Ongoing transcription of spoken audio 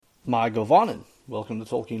Mai Govanen. Welcome to the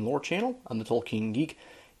Tolkien Lore Channel. I'm the Tolkien Geek,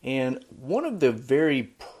 and one of the very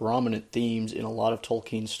prominent themes in a lot of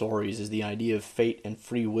Tolkien stories is the idea of fate and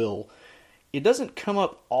free will. It doesn't come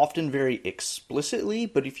up often very explicitly,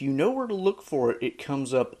 but if you know where to look for it, it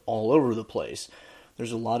comes up all over the place.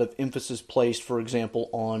 There's a lot of emphasis placed, for example,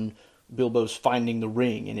 on Bilbo's finding the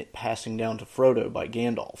ring and it passing down to Frodo by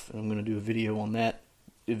Gandalf, and I'm going to do a video on that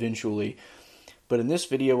eventually. But in this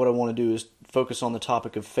video, what I want to do is focus on the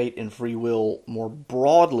topic of fate and free will more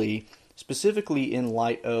broadly, specifically in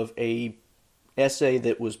light of a essay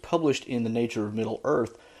that was published in The Nature of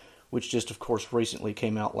Middle-earth, which just, of course, recently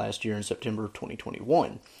came out last year in September of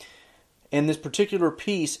 2021. And this particular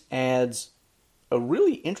piece adds a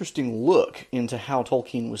really interesting look into how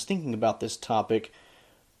Tolkien was thinking about this topic,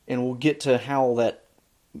 and we'll get to how that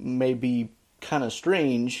may be kind of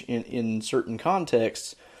strange in certain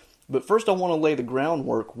contexts. But first I want to lay the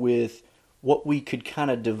groundwork with what we could kind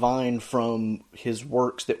of divine from his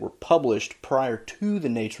works that were published prior to The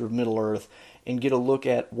Nature of Middle-earth and get a look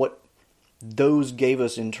at what those gave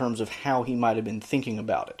us in terms of how he might have been thinking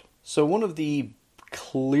about it. So one of the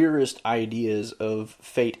clearest ideas of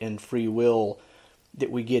fate and free will that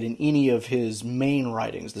we get in any of his main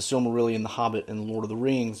writings, The Silmarillion, The Hobbit, and The Lord of the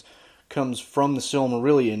Rings, comes from the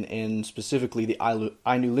Silmarillion, and specifically the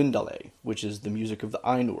Ainulindale, which is the music of the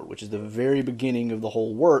Ainur, which is the very beginning of the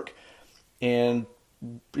whole work, and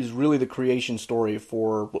is really the creation story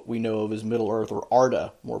for what we know of as Middle-earth, or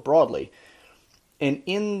Arda, more broadly. And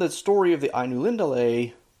in the story of the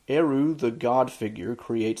Ainulindale, Eru, the god figure,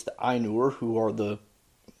 creates the Ainur, who are the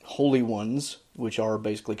holy ones, which are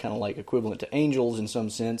basically kind of like equivalent to angels in some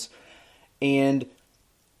sense, and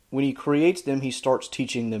when he creates them, he starts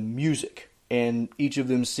teaching them music, and each of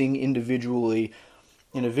them sing individually,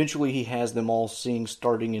 and eventually he has them all sing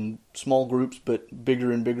starting in small groups, but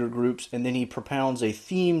bigger and bigger groups, and then he propounds a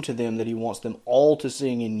theme to them that he wants them all to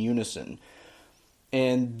sing in unison.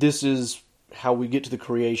 And this is how we get to the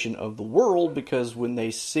creation of the world, because when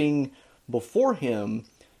they sing before him,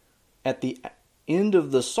 at the end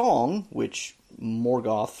of the song, which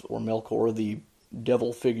Morgoth, or Melkor, the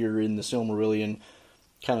devil figure in the Silmarillion,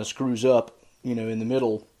 kind of screws up, in the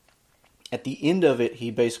middle. At the end of it,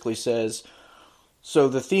 he basically says, so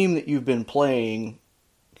the theme that you've been playing,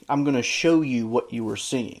 I'm going to show you what you were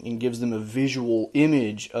singing, and gives them a visual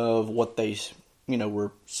image of what they,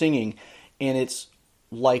 were singing, and it's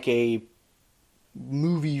like a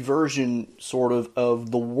movie version, sort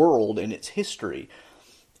of the world and its history.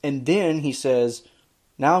 And then he says,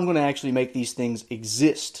 now I'm going to actually make these things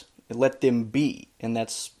exist, and let them be, and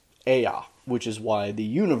that's Ea, which is why the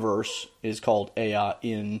universe is called Ea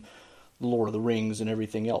in The Lord of the Rings and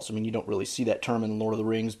everything else. I mean, you don't really see that term in The Lord of the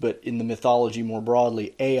Rings, but in the mythology more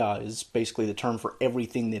broadly, Ea is basically the term for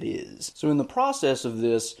everything that is. So in the process of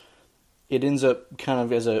this, it ends up kind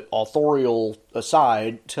of as an authorial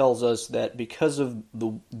aside, tells us that because of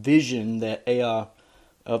the vision that Ea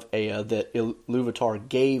that Iluvatar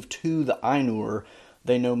gave to the Ainur,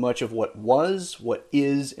 they know much of what was, what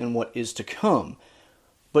is, and what is to come.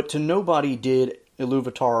 But to nobody did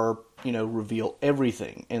Iluvatar, reveal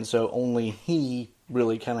everything. And so only he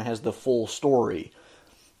really kind of has the full story.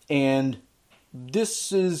 And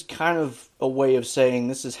this is kind of a way of saying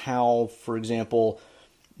this is how, for example,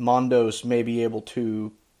 Mondos may be able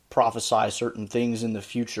to prophesy certain things in the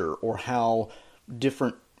future, or how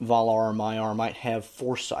different Valar or Maiar might have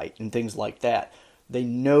foresight and things like that. They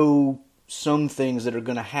know some things that are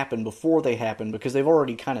going to happen before they happen because they've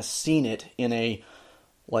already kind of seen it in a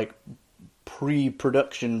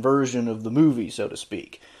pre-production version of the movie, so to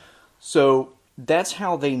speak. So that's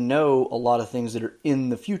how they know a lot of things that are in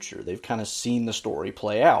the future. They've kind of seen the story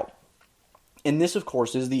play out. And this, of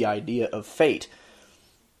course, is the idea of fate.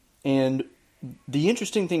 And the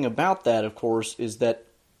interesting thing about that, of course, is that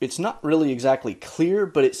it's not really exactly clear,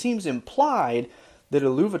 but it seems implied that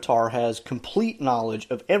Iluvatar has complete knowledge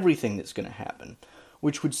of everything that's going to happen,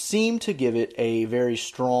 which would seem to give it a very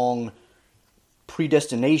strong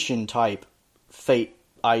predestination type fate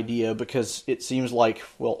idea, because it seems like,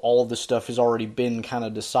 well, all of this stuff has already been kind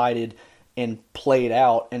of decided and played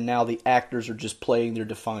out, and now the actors are just playing their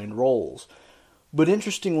defined roles. But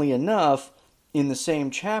interestingly enough, in the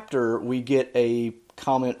same chapter, we get a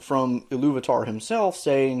comment from Iluvatar himself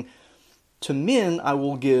saying, to men I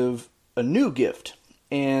will give a new gift.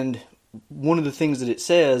 And one of the things that it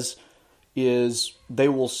says is they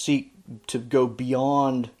will seek to go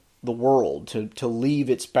beyond the world, to leave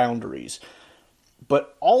its boundaries.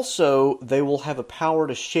 But also, they will have a power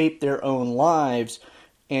to shape their own lives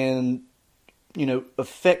and,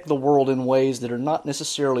 affect the world in ways that are not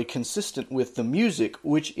necessarily consistent with the music,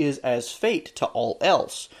 which is as fate to all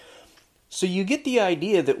else. So you get the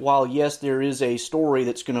idea that while, yes, there is a story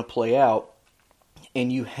that's going to play out,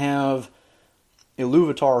 and you have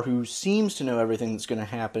Iluvatar who seems to know everything that's going to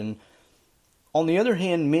happen, on the other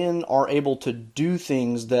hand, men are able to do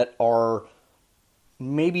things that are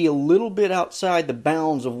maybe a little bit outside the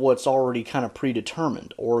bounds of what's already kind of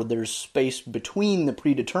predetermined, or there's space between the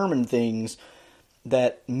predetermined things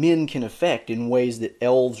that men can affect in ways that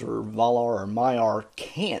elves or Valar or Maiar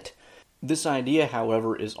can't. This idea,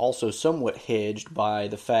 however, is also somewhat hedged by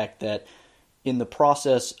the fact that in the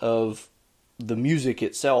process of the music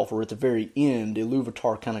itself, or at the very end,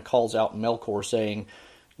 Iluvatar kind of calls out Melkor saying,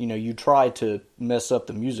 you know, you tried to mess up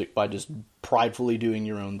the music by just pridefully doing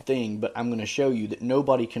your own thing, but I'm going to show you that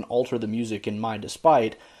nobody can alter the music in my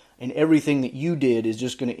despite, and everything that you did is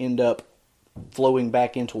just going to end up flowing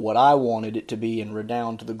back into what I wanted it to be and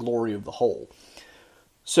redound to the glory of the whole.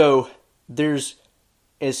 So there's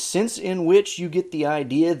a sense in which you get the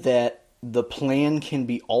idea that the plan can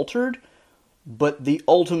be altered, but the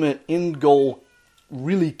ultimate end goal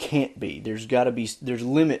really can't be. There's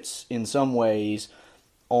limits in some ways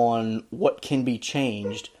on what can be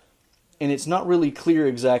changed, and it's not really clear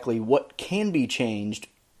exactly what can be changed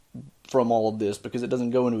from all of this because it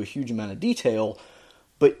doesn't go into a huge amount of detail,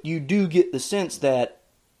 but you do get the sense that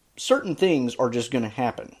certain things are just going to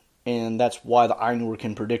happen, and that's why the Ainur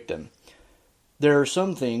can predict them. There are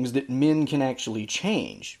some things that men can actually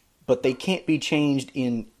change, but they can't be changed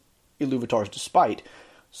in Iluvatar's despite,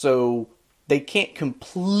 so they can't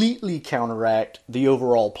completely counteract the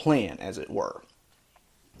overall plan, as it were.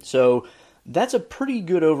 So that's a pretty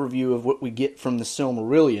good overview of what we get from the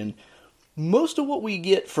Silmarillion. Most of what we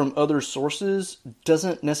get from other sources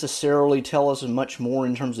doesn't necessarily tell us much more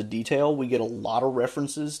in terms of detail. We get a lot of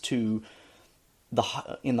references to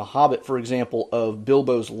in The Hobbit, for example, of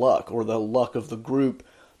Bilbo's luck, or the luck of the group,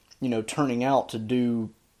 you know, turning out to do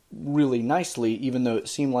really nicely, even though it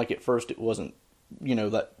seemed like at first it wasn't, you know,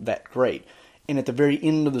 that great. And at the very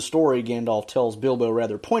end of the story, Gandalf tells Bilbo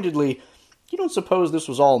rather pointedly, you don't suppose this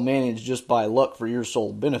was all managed just by luck for your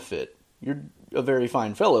sole benefit. You're a very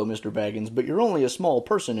fine fellow, Mr. Baggins, but you're only a small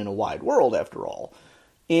person in a wide world, after all.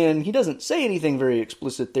 And he doesn't say anything very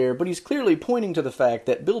explicit there, but he's clearly pointing to the fact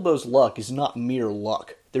that Bilbo's luck is not mere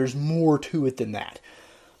luck. There's more to it than that.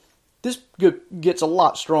 This gets a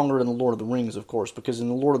lot stronger in The Lord of the Rings, of course, because in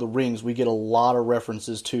The Lord of the Rings we get a lot of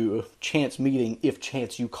references to a chance meeting, if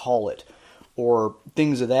chance you call it, or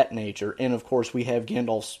things of that nature. And of course we have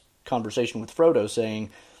Gandalf's conversation with Frodo saying,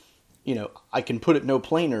 you know, I can put it no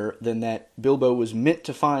plainer than that Bilbo was meant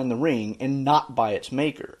to find the ring and not by its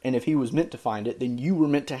maker. And if he was meant to find it, then you were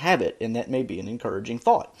meant to have it, and that may be an encouraging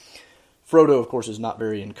thought. Frodo, of course, is not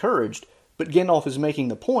very encouraged, but Gandalf is making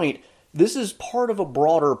the point, this is part of a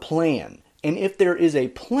broader plan. And if there is a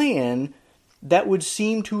plan, that would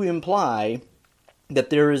seem to imply that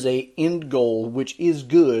there is an end goal which is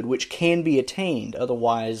good, which can be attained.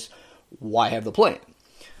 Otherwise, why have the plan?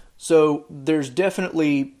 So there's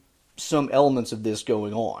definitely some elements of this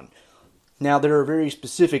going on. Now, there are very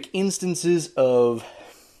specific instances of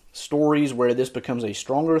stories where this becomes a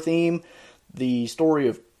stronger theme. The story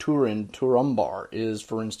of Turin Turambar is,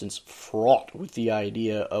 for instance, fraught with the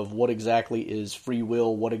idea of what exactly is free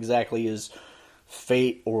will, what exactly is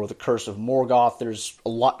fate or the curse of Morgoth. There's a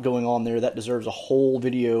lot going on there. That deserves a whole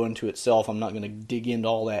video unto itself. I'm not going to dig into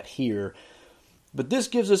all that here. But this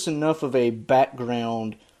gives us enough of a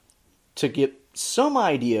background to get some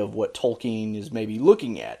idea of what Tolkien is maybe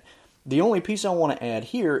looking at. The only piece I want to add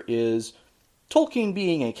here is Tolkien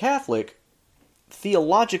being a Catholic,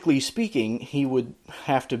 theologically speaking, he would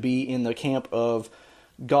have to be in the camp of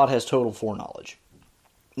God has total foreknowledge.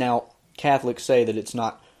 Now, Catholics say that it's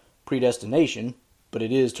not predestination, but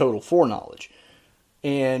it is total foreknowledge.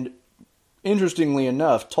 And interestingly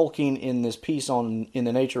enough, Tolkien in this piece on In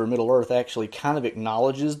the Nature of Middle-earth actually kind of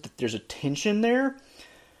acknowledges that there's a tension there.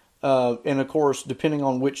 And of course, depending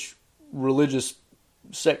on which religious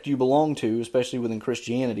sect you belong to, especially within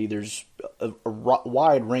Christianity, there's a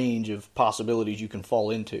wide range of possibilities you can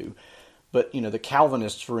fall into. But, you know, the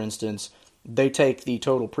Calvinists, for instance, they take the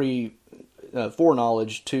total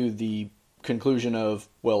foreknowledge to the conclusion of,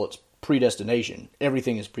 well, it's predestination.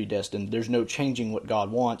 Everything is predestined. There's no changing what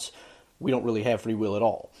God wants. We don't really have free will at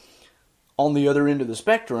all. On the other end of the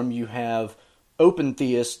spectrum, you have open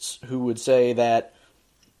theists who would say that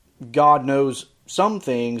God knows some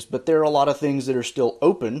things, but there are a lot of things that are still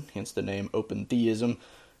open, hence the name open theism,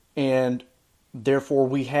 and therefore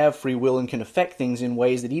we have free will and can affect things in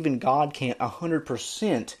ways that even God can't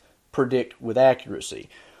 100% predict with accuracy.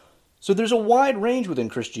 So there's a wide range within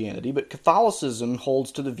Christianity, but Catholicism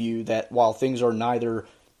holds to the view that while things are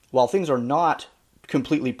not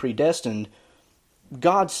completely predestined,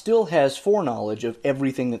 God still has foreknowledge of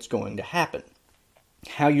everything that's going to happen.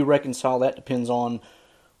 How you reconcile that depends on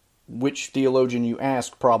which theologian you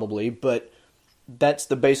ask, probably, but that's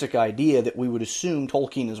the basic idea that we would assume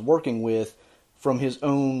Tolkien is working with from his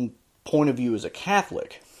own point of view as a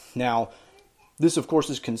Catholic. Now, this, of course,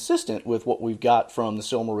 is consistent with what we've got from the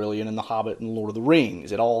Silmarillion and the Hobbit and Lord of the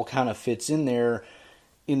Rings. It all kind of fits in there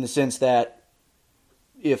in the sense that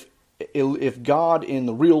if God in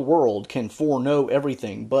the real world can foreknow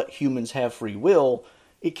everything, but humans have free will,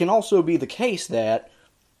 it can also be the case that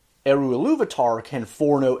Eru Ilúvatar can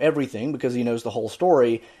foreknow everything because he knows the whole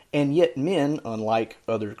story, and yet men, unlike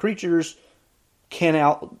other creatures, can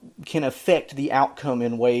affect the outcome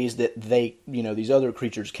in ways that these other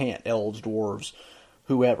creatures can't, elves, dwarves,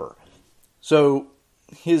 whoever. So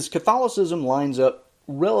his Catholicism lines up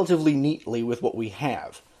relatively neatly with what we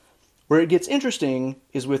have. Where it gets interesting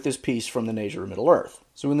is with this piece from The Nature of Middle-earth.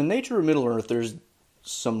 So in The Nature of Middle-earth, there's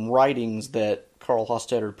some writings that Karl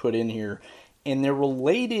Hostetter put in here, and they're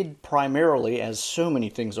related primarily, as so many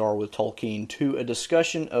things are with Tolkien, to a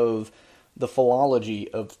discussion of the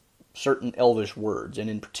philology of certain Elvish words, and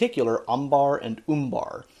in particular, Umbar and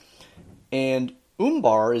Umbar. And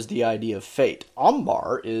Umbar is the idea of fate.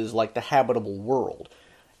 Umbar is like the habitable world.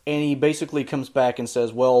 And he basically comes back and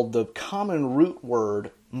says, well, the common root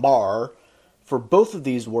word, bar, for both of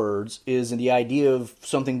these words is the idea of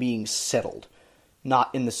something being settled.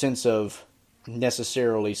 Not in the sense of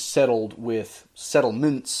necessarily settled with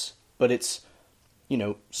settlements, but it's,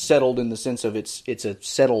 settled in the sense of it's a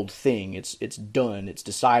settled thing. It's done, it's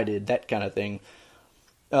decided, that kind of thing.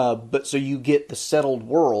 But so you get the settled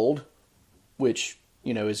world, which,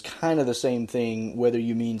 is kind of the same thing, whether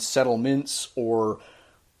you mean settlements or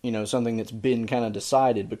something that's been kind of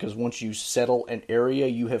decided, because once you settle an area,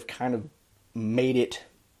 you have kind of made it,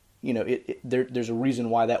 there's a reason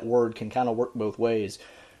why that word can kind of work both ways.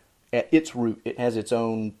 At its root, it has its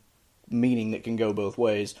own meaning that can go both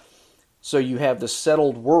ways. So you have the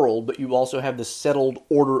settled world, but you also have the settled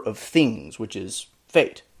order of things, which is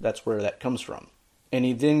fate. That's where that comes from. And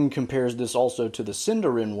he then compares this also to the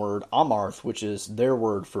Sindarin word, Amarth, which is their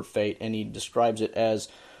word for fate, and he describes it as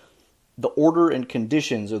the order and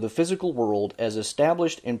conditions of the physical world as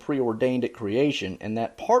established and preordained at creation, and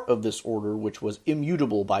that part of this order which was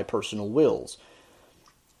immutable by personal wills.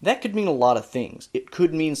 That could mean a lot of things. It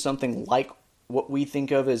could mean something like what we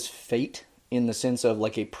think of as fate, in the sense of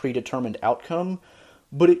like a predetermined outcome,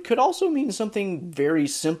 but it could also mean something very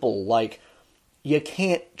simple, like you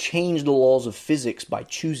can't change the laws of physics by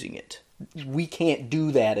choosing it. We can't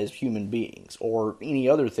do that as human beings, or any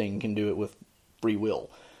other thing can do it with free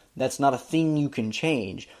will. That's not a thing you can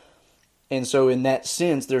change. And so in that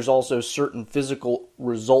sense, there's also certain physical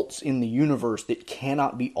results in the universe that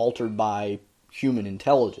cannot be altered by human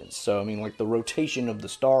intelligence. So, like the rotation of the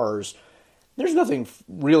stars, there's nothing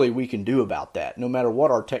really we can do about that. No matter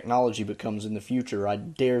what our technology becomes in the future, I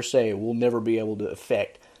dare say we'll never be able to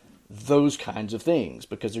affect those kinds of things,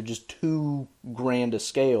 because they're just too grand a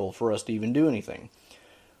scale for us to even do anything.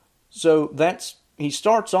 So he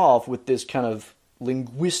starts off with this kind of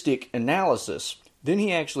linguistic analysis. Then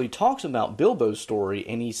he actually talks about Bilbo's story,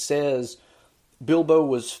 and he says Bilbo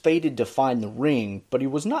was fated to find the ring, but he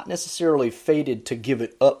was not necessarily fated to give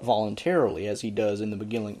it up voluntarily, as he does in the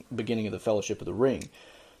beginning of the Fellowship of the Ring.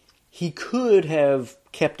 He could have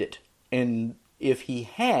kept it, and if he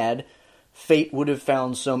had, fate would have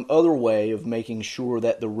found some other way of making sure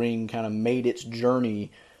that the ring kind of made its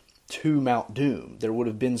journey to Mount Doom. There would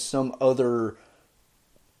have been some other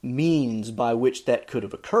means by which that could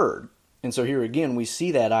have occurred. And so here again, we see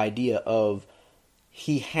that idea of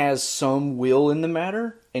he has some will in the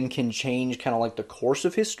matter and can change kind of like the course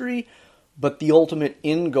of history, but the ultimate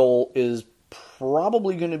end goal is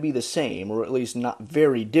probably going to be the same, or at least not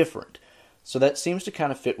very different. So that seems to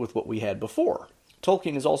kind of fit with what we had before.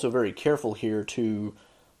 Tolkien is also very careful here to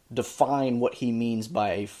define what he means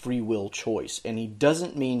by a free will choice, and he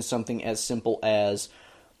doesn't mean something as simple as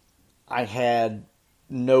I had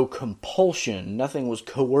no compulsion, nothing was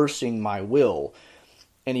coercing my will.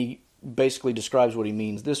 And he basically describes what he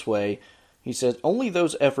means this way. He says, only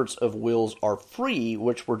those efforts of wills are free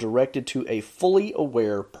which were directed to a fully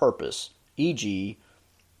aware purpose, e.g.,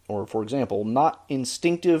 or for example, not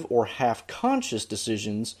instinctive or half-conscious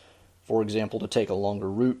decisions, for example, to take a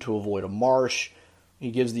longer route to avoid a marsh.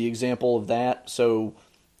 He gives the example of that. So,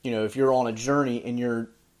 if you're on a journey and you're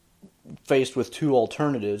faced with two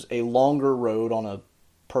alternatives, a longer road on a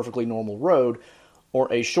perfectly normal road,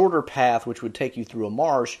 or a shorter path which would take you through a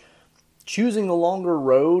marsh, choosing the longer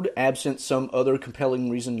road, absent some other compelling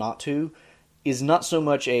reason not to, is not so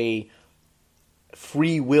much a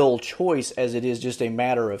free will choice as it is just a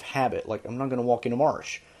matter of habit. Like, I'm not going to walk in a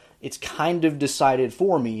marsh. It's kind of decided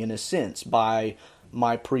for me, in a sense, by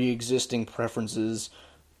my pre-existing preferences,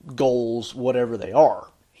 goals, whatever they are.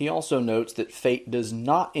 He also notes that fate does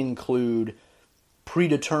not include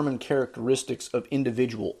predetermined characteristics of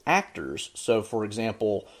individual actors. So, for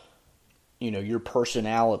example, your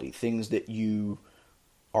personality, things that you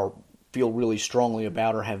feel really strongly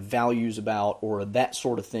about or have values about, or that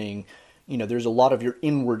sort of thing. There's a lot of your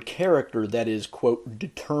inward character that is, quote,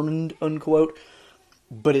 determined, unquote,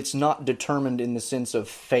 but it's not determined in the sense of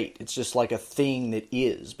fate. It's just like a thing that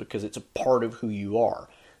is, because it's a part of who you are.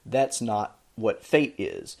 That's not what fate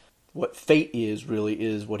is. What fate is really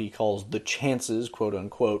is what he calls the chances, quote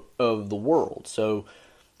unquote, of the world. So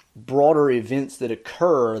broader events that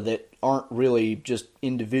occur that aren't really just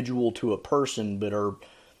individual to a person, but are,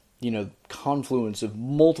 confluence of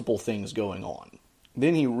multiple things going on.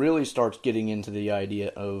 Then he really starts getting into the idea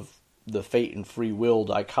of the fate and free will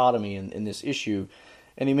dichotomy in this issue,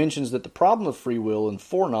 and he mentions that the problem of free will and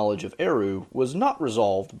foreknowledge of Eru was not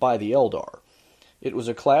resolved by the Eldar. It was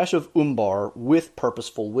a clash of Umbar with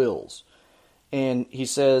purposeful wills. And he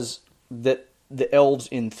says that the elves,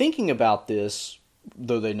 in thinking about this,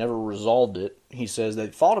 though they never resolved it, he says they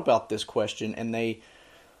thought about this question, and they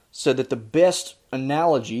said that the best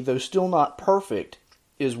analogy, though still not perfect,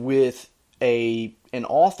 is with an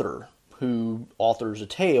author who authors a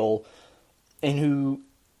tale, and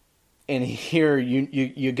here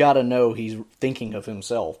you got to know he's thinking of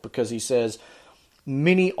himself, because he says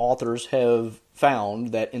many authors have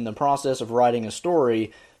found that in the process of writing a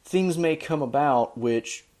story, things may come about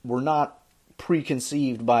which were not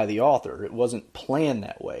preconceived by the author. It wasn't planned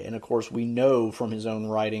that way. And of course, we know from his own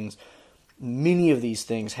writings, many of these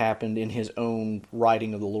things happened in his own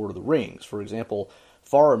writing of The Lord of the Rings. For example,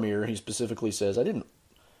 Faramir, he specifically says, I didn't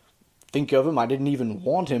think of him, I didn't even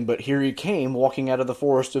want him, but here he came walking out of the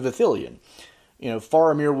forest of Ithilien.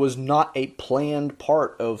 Faramir was not a planned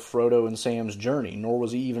part of Frodo and Sam's journey, nor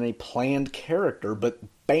was he even a planned character, but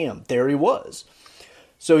bam, there he was.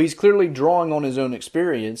 So he's clearly drawing on his own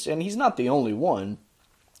experience, and he's not the only one,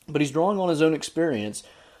 but he's drawing on his own experience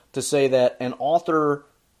to say that an author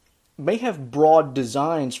may have broad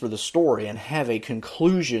designs for the story and have a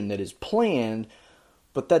conclusion that is planned,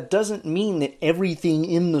 but that doesn't mean that everything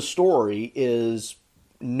in the story is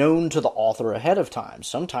known to the author ahead of time.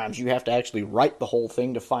 Sometimes you have to actually write the whole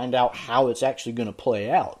thing to find out how it's actually going to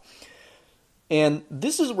play out. And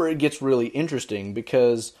this is where it gets really interesting,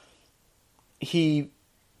 because he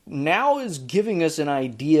now is giving us an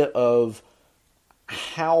idea of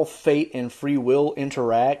how fate and free will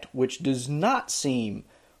interact, which does not seem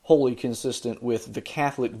wholly consistent with the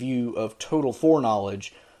Catholic view of total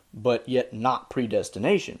foreknowledge, but yet not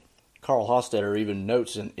predestination. Karl Hofstadter even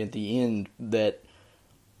notes at the end that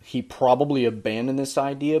he probably abandoned this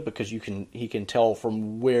idea because he can tell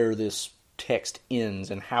from where this text ends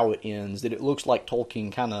and how it ends that it looks like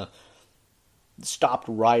Tolkien kind of stopped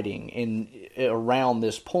writing around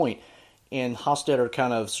this point. And Hofstadter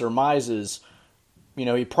kind of surmises,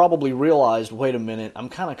 he probably realized, wait a minute, I'm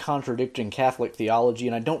kind of contradicting Catholic theology,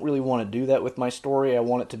 and I don't really want to do that with my story. I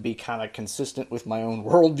want it to be kind of consistent with my own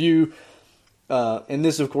worldview. And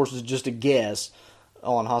this, of course, is just a guess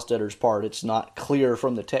on Hofstadter's part. It's not clear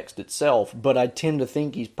from the text itself, but I tend to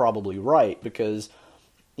think he's probably right, because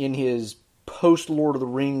in his post-Lord of the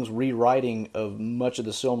Rings rewriting of much of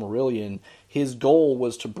the Silmarillion, his goal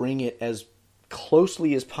was to bring it as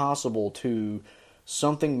closely as possible to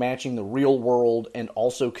something matching the real world and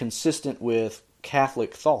also consistent with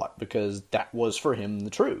Catholic thought, because that was for him the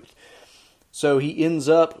truth. So he ends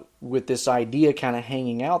up with this idea kind of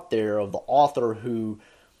hanging out there of the author who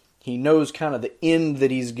he knows kind of the end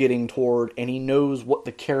that he's getting toward, and he knows what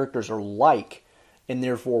the characters are like, and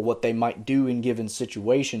therefore what they might do in given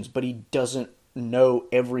situations, but he doesn't know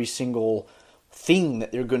every single thing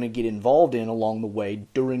that they're going to get involved in along the way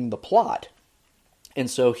during the plot. And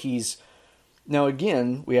so now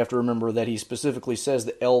again, we have to remember that he specifically says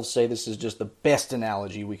that elves say this is just the best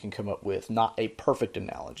analogy we can come up with, not a perfect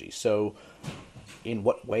analogy. So, in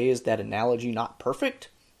what way is that analogy not perfect?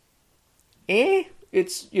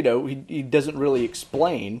 It's, he doesn't really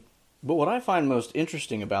explain. But what I find most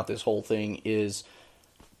interesting about this whole thing is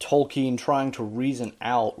Tolkien trying to reason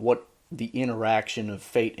out what the interaction of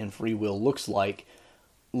fate and free will looks like,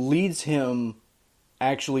 leads him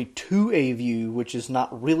actually to a view which is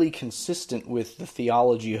not really consistent with the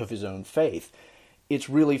theology of his own faith. It's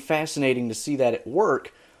really fascinating to see that at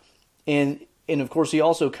work, and of course he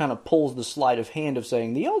also kind of pulls the sleight of hand of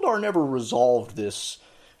saying the Eldar never resolved this,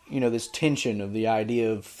 this tension of the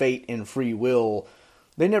idea of fate and free will.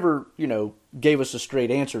 They never, gave us a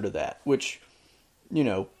straight answer to that, which,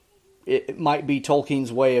 it might be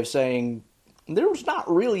Tolkien's way of saying there's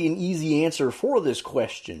not really an easy answer for this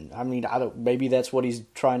question. I mean, maybe that's what he's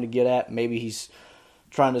trying to get at. Maybe he's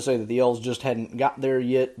trying to say that the elves just hadn't got there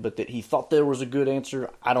yet, but that he thought there was a good answer.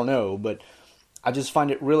 I don't know, but I just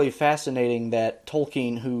find it really fascinating that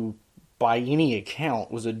Tolkien, who by any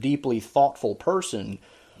account was a deeply thoughtful person,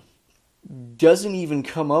 doesn't even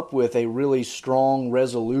come up with a really strong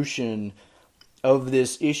resolution of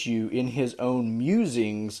this issue in his own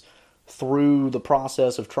musings through the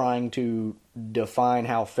process of trying to define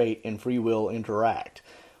how fate and free will interact.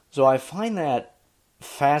 So I find that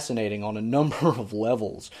fascinating on a number of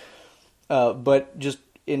levels. But just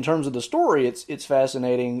in terms of the story, it's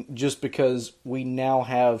fascinating just because we now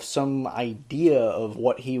have some idea of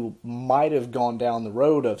what he might have gone down the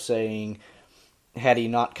road of saying had he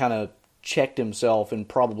not kind of checked himself and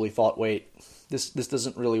probably thought, wait, this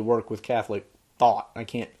doesn't really work with Catholic thought. I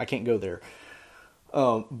can't go there.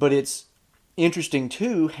 But it's interesting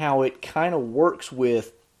too how it kind of works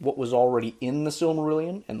with what was already in the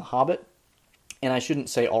Silmarillion and the Hobbit. And I shouldn't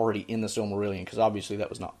say already in the Silmarillion, because obviously that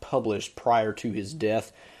was not published prior to his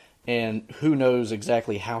death. And who knows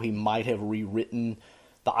exactly how he might have rewritten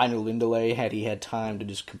the Ainulindale had he had time to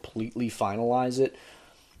just completely finalize it.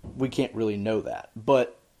 We can't really know that.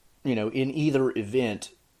 But, in either event,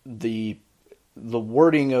 the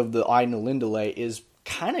wording of the Ainulindale is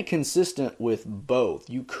kind of consistent with both.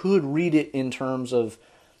 You could read it in terms of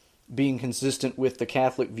being consistent with the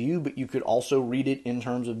Catholic view, but you could also read it in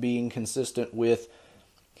terms of being consistent with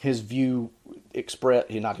his view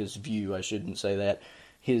not his view, I shouldn't say that,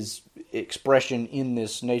 his expression in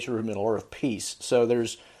this Nature of Middle-earth piece. So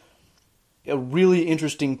there's a really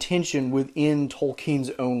interesting tension within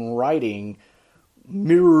Tolkien's own writing,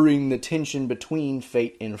 mirroring the tension between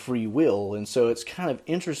fate and free will. And so it's kind of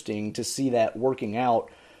interesting to see that working out,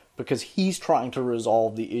 because he's trying to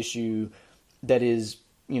resolve the issue that is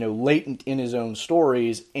latent in his own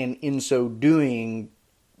stories, and in so doing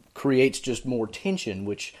creates just more tension,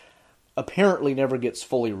 which apparently never gets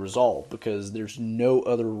fully resolved, because there's no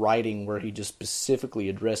other writing where he just specifically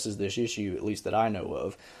addresses this issue, at least that I know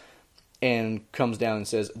of, and comes down and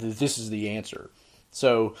says, this is the answer.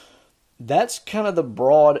 So that's kind of the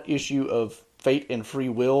broad issue of fate and free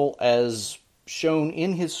will as shown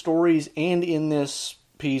in his stories and in this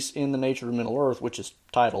piece in The Nature of Middle-earth, which is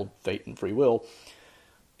titled Fate and Free Will.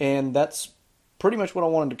 And that's pretty much what I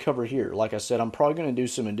wanted to cover here. Like I said, I'm probably going to do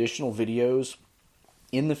some additional videos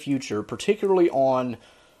in the future, particularly on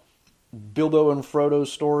Bilbo and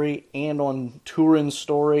Frodo's story and on Turin's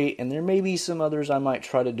story, and there may be some others I might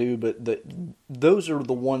try to do, but those are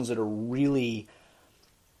the ones that are really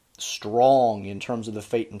strong in terms of the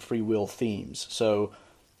fate and free will themes. So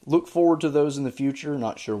look forward to those in the future.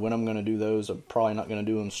 Not sure when I'm going to do those. I'm probably not going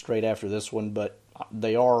to do them straight after this one, but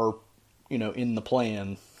they are, in the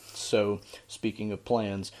plan. So, speaking of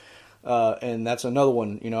plans, and that's another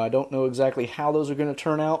one, I don't know exactly how those are going to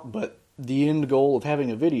turn out, but the end goal of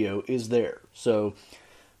having a video is there. So,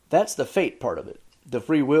 that's the fate part of it. The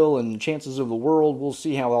free will and chances of the world, we'll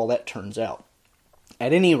see how all that turns out.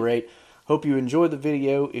 At any rate, hope you enjoyed the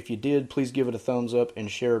video. If you did, please give it a thumbs up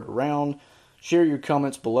and share it around. Share your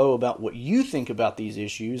comments below about what you think about these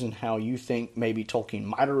issues and how you think maybe Tolkien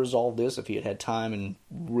might have resolved this if he had had time and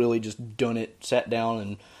really just done it, sat down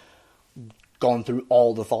and gone through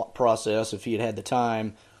all the thought process if he had had the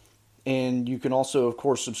time. And you can also, of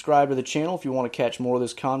course, subscribe to the channel if you want to catch more of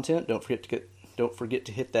this content. Don't forget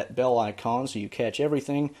to hit that bell icon so you catch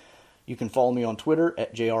everything. You can follow me on Twitter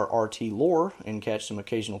at JRRTLore and catch some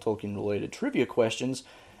occasional Tolkien-related trivia questions.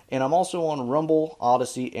 And I'm also on Rumble,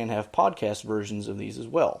 Odyssey, and have podcast versions of these as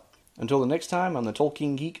well. Until the next time, I'm the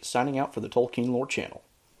Tolkien Geek, signing out for the Tolkien Lore channel.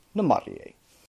 Namaste.